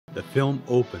The film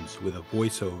opens with a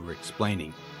voiceover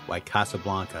explaining why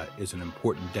Casablanca is an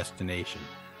important destination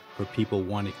for people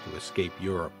wanting to escape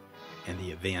Europe and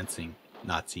the advancing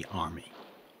Nazi army.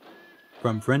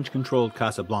 From French-controlled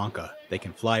Casablanca, they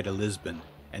can fly to Lisbon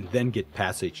and then get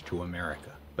passage to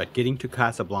America. But getting to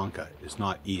Casablanca is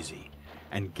not easy,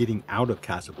 and getting out of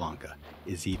Casablanca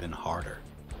is even harder.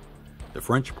 The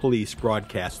French police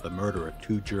broadcast the murder of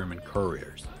 2 German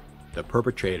couriers. The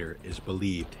perpetrator is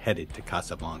believed headed to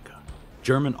Casablanca.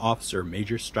 German officer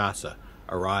Major Strasse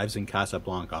arrives in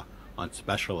Casablanca on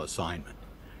special assignment.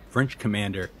 French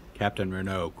commander Captain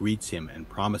Renault greets him and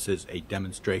promises a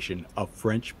demonstration of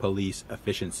French police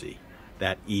efficiency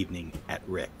that evening at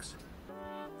Rick's.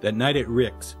 That night at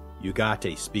Rick's,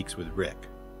 Ugarte speaks with Rick.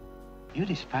 You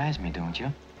despise me, don't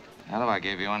you? Well, if I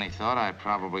gave you any thought, I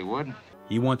probably would.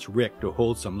 He wants Rick to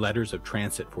hold some letters of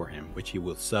transit for him, which he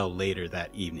will sell later that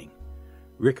evening.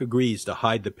 Rick agrees to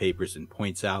hide the papers and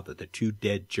points out that the 2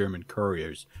 dead German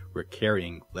couriers were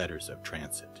carrying letters of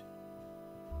transit.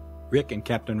 Rick and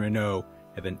Captain Renault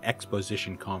have an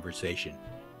exposition conversation.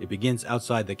 It begins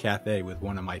outside the cafe with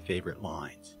one of my favorite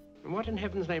lines. And what in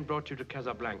heaven's name brought you to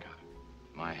Casablanca?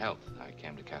 My health. I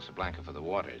came to Casablanca for the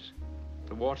waters.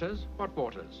 The waters? What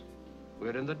waters?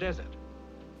 We're in the desert.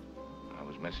 I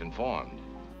was misinformed.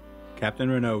 Captain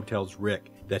Renault tells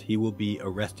Rick that he will be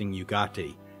arresting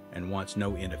Ugarte and wants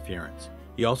no interference.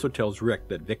 He also tells Rick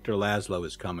that Victor Laszlo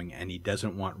is coming and he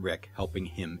doesn't want Rick helping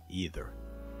him either.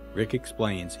 Rick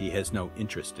explains he has no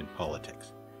interest in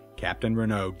politics. Captain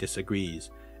Renault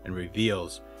disagrees and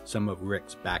reveals some of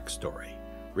Rick's backstory.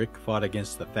 Rick fought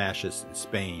against the fascists in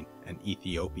Spain and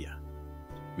Ethiopia.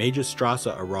 Major Strasse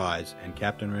arrives and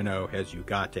Captain Renault has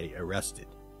Ugarte arrested.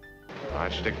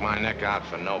 I'd stick my neck out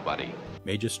for nobody.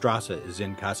 Major Strasse is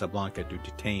in Casablanca to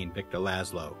detain Victor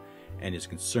Laszlo and is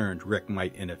concerned Rick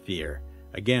might interfere.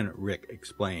 Again, Rick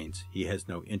explains he has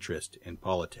no interest in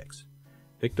politics.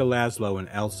 Victor Laszlo and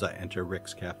Elsa enter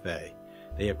Rick's cafe.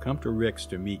 They have come to Rick's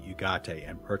to meet Ugarte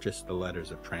and purchase the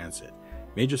letters of transit.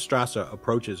 Major Strasse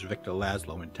approaches Victor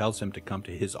Laszlo and tells him to come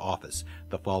to his office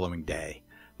the following day.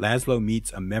 Laszlo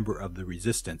meets a member of the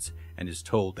resistance and is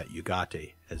told that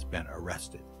Ugarte has been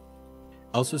arrested.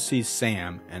 Elsa sees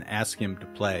Sam and asks him to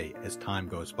play as time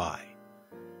goes by.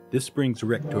 This brings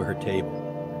Rick to her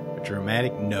table. A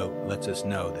dramatic note lets us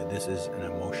know that this is an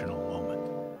emotional moment.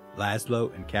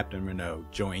 Laszlo and Captain Renault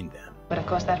join them. But of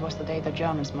course that was the day the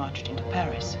Germans marched into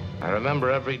Paris. I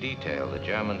remember every detail. The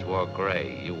Germans wore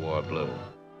gray, you wore blue.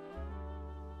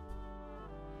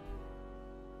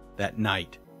 That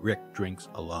night, Rick drinks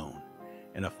alone.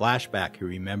 In a flashback, he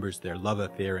remembers their love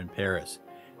affair in Paris.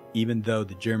 Even though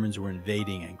the Germans were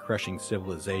invading and crushing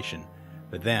civilization,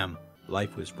 for them,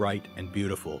 life was bright and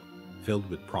beautiful, filled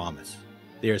with promise.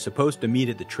 They are supposed to meet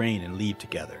at the train and leave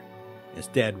together.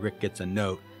 Instead, Rick gets a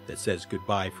note that says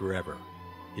goodbye forever.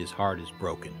 His heart is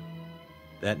broken.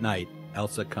 That night,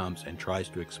 Elsa comes and tries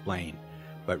to explain,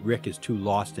 but Rick is too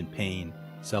lost in pain,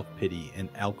 self-pity, and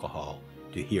alcohol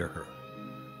to hear her.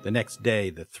 The next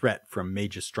day, the threat from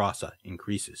Major Strasse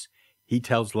increases. He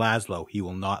tells Laszlo he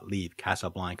will not leave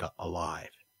Casablanca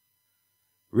alive.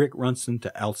 Rick runs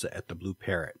into Elsa at the Blue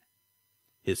Parrot.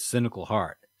 His cynical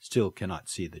heart still cannot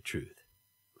see the truth.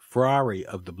 Ferrari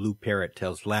of the Blue Parrot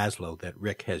tells Laszlo that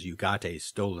Rick has Ugate's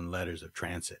stolen letters of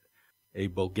transit. A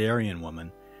Bulgarian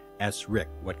woman asks Rick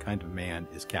what kind of man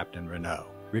is Captain Renault.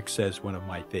 Rick says one of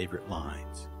my favorite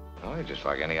lines. Oh, you're just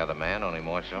like any other man, only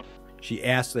more so. She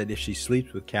asks that if she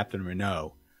sleeps with Captain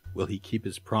Renault, will he keep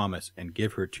his promise and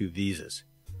give her 2 visas?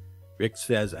 Rick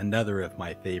says another of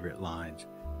my favorite lines,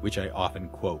 which I often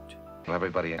quote. Well,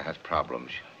 everybody has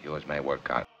problems. Yours may work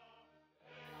out.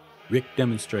 Rick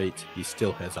demonstrates he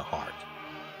still has a heart.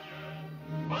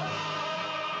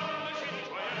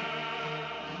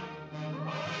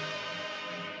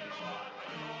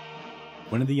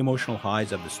 One of the emotional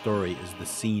highs of the story is the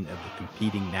scene of the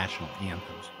competing national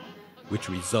anthems, which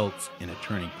results in a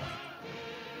turning point.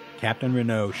 Captain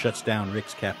Renault shuts down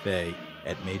Rick's cafe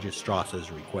at Major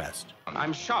Strasse's request.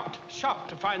 I'm shocked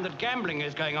to find that gambling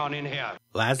is going on in here.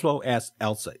 Laszlo asks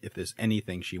Elsa if there's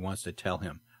anything she wants to tell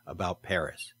him about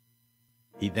Paris.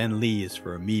 He then leaves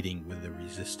for a meeting with the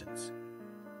resistance.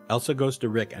 Elsa goes to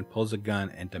Rick and pulls a gun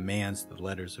and demands the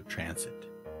letters of transit.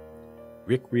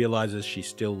 Rick realizes she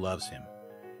still loves him.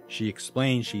 She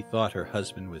explains she thought her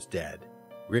husband was dead.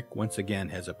 Rick once again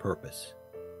has a purpose,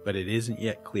 but it isn't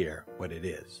yet clear what it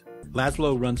is.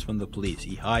 Laszlo runs from the police.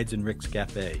 He hides in Rick's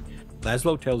cafe.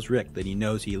 Laszlo tells Rick that he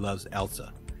knows he loves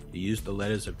Elsa. He used the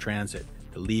letters of transit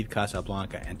to leave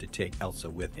Casablanca and to take Elsa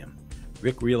with him.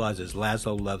 Rick realizes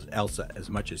Laszlo loves Elsa as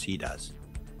much as he does.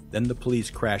 Then the police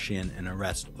crash in and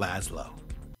arrest Laszlo.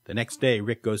 The next day,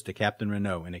 Rick goes to Captain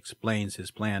Renault and explains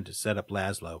his plan to set up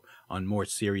Laszlo on more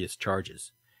serious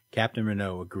charges. Captain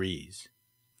Renault agrees.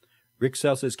 Rick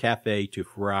sells his cafe to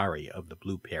Ferrari of the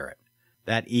Blue Parrot.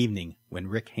 That evening, when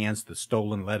Rick hands the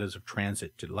stolen letters of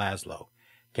transit to Laszlo,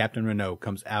 Captain Renault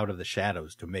comes out of the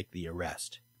shadows to make the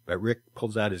arrest. But Rick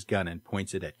pulls out his gun and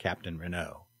points it at Captain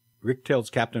Renault. Rick tells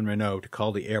Captain Renault to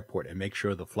call the airport and make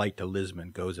sure the flight to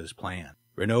Lisbon goes as planned.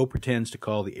 Renault pretends to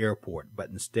call the airport, but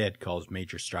instead calls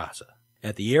Major Strasse.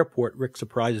 At the airport, Rick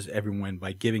surprises everyone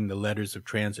by giving the letters of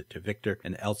transit to Victor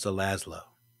and Elsa Laszlo.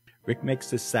 Rick makes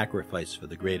this sacrifice for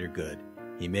the greater good.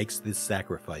 He makes this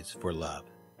sacrifice for love.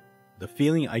 The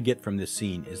feeling I get from this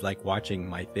scene is like watching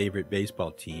my favorite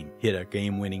baseball team hit a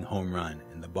game-winning home run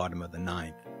in the bottom of the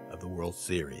ninth of the World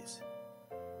Series.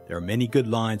 There are many good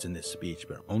lines in this speech,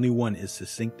 but only one is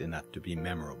succinct enough to be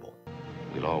memorable.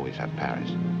 We'll always have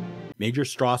Paris. Major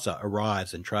Strasse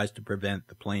arrives and tries to prevent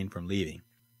the plane from leaving.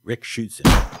 Rick shoots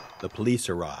him. The police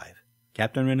arrive.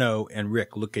 Captain Renault and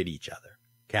Rick look at each other.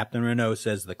 Captain Renault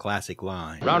says the classic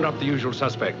line, Round up the usual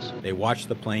suspects. They watch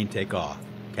the plane take off.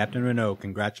 Captain Renault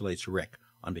congratulates Rick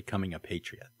on becoming a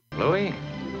patriot. Louis,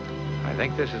 I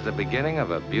think this is the beginning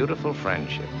of a beautiful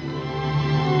friendship.